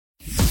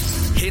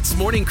Hits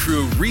Morning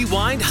Crew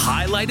Rewind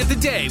Highlight of the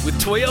Day with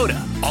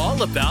Toyota.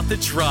 All about the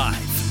drive.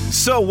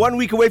 So 1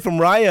 week away from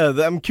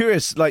Raya, I'm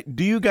curious,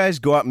 do you guys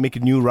go out and make a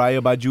new Raya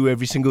baju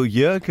every single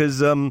year? Because,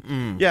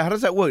 how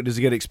does that work? Does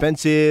it get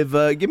expensive?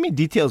 Give me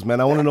details,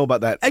 man. I want to know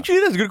about that. Actually,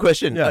 that's a good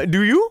question. Yeah.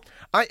 Do you?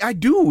 I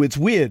do. It's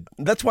weird.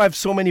 That's why I have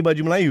so many baju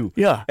Melayu.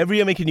 Yeah. Every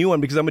year I make a new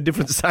one because I'm a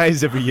different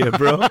size every year,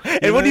 bro.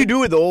 And what do you do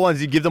with the old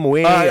ones? You give them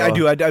away? I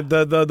do.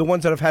 The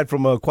ones that I've had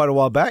from quite a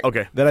while back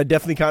Okay. that I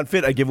definitely can't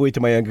fit, I give away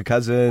to my younger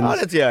cousins. Oh,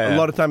 that's, yeah. A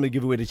lot of time I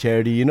give away to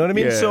charity, you know what I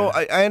mean? Yeah. So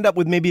I end up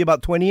with maybe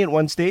about 20 at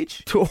one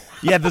stage.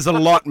 Yeah, there's a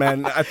lot,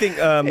 man. I think...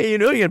 Hey, you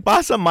can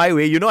pass some my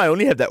way. I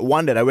only have that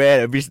one that I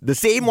wear the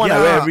same one I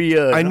wear every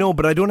year. I know,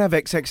 but I don't have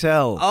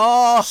XXL.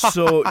 Oh.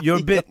 So you're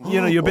a bit,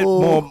 you're a bit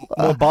more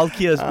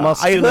bulkier,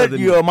 I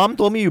heard your mom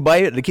told me you buy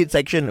it at the kids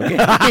section. Okay,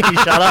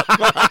 shut up.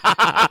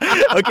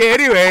 Okay,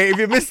 anyway, if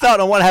you missed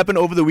out on what happened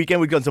over the weekend,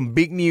 we got some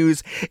big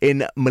news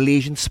in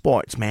Malaysian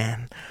sports,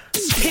 man.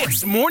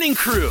 Hits Morning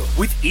Crew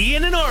with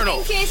Ian and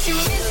Arnold. In case you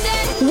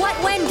missed it.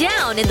 What went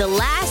down in the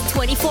last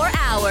 24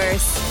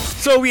 hours?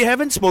 So we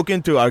haven't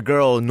spoken to our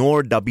girl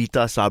Noor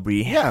Dabita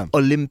Sabri, Yeah.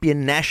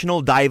 Olympian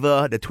national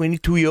diver, the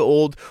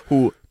 22-year-old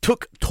who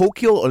took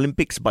Tokyo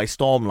Olympics by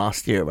storm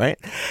last year, right?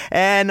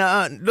 And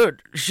look,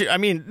 this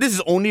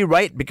is only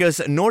right because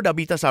Noor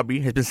Dabita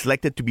Sabri has been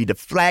selected to be the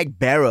flag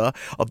bearer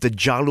of the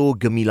Jalur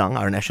Gemilang,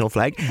 our national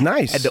flag.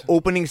 Nice. At the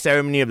opening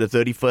ceremony of the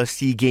 31st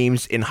SEA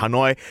Games in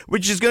Hanoi,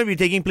 which is going to be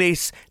taking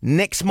place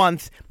next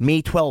month,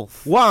 May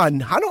 12th.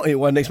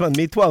 Hanoi, next month,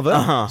 May 12th. Huh?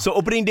 Uh-huh. So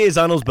opening day is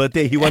Arnold's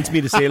birthday. He wants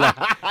me to say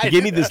he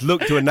gave me this look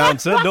to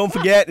announce. Don't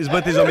forget, his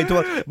birthday's on May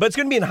 12th. But it's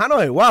going to be in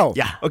Hanoi. Wow.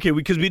 Yeah. Okay,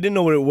 because we didn't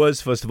know where it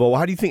was, first of all.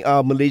 How do you think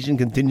our Malaysian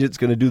contingent's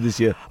going to do this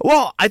year?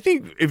 Well, I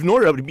think if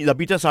Noor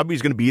Dabita Sabri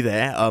is going to be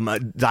there,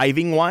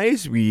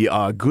 diving-wise, we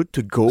are good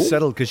to go.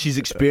 Settled, because she's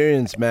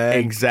experienced, man.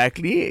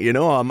 Exactly.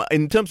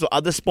 In terms of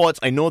other sports,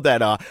 I know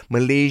that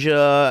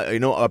Malaysia,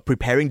 are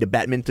preparing the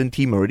badminton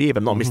team already. If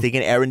I'm not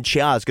mistaken, Aaron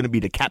Chia is going to be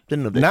the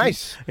captain of the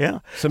Nice. team. Yeah.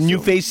 Some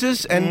new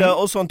faces, and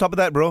also on top of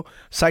that, bro,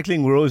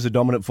 cycling row is a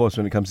dominant force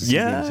when it comes to SEA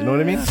Games. You know what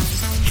I mean?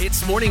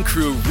 Hits Morning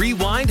Crew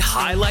Rewind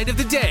Highlight of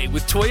the Day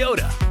with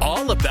Toyota.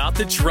 All about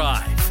the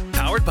drive.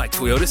 Powered by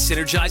Toyota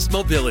Synergized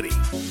Mobility.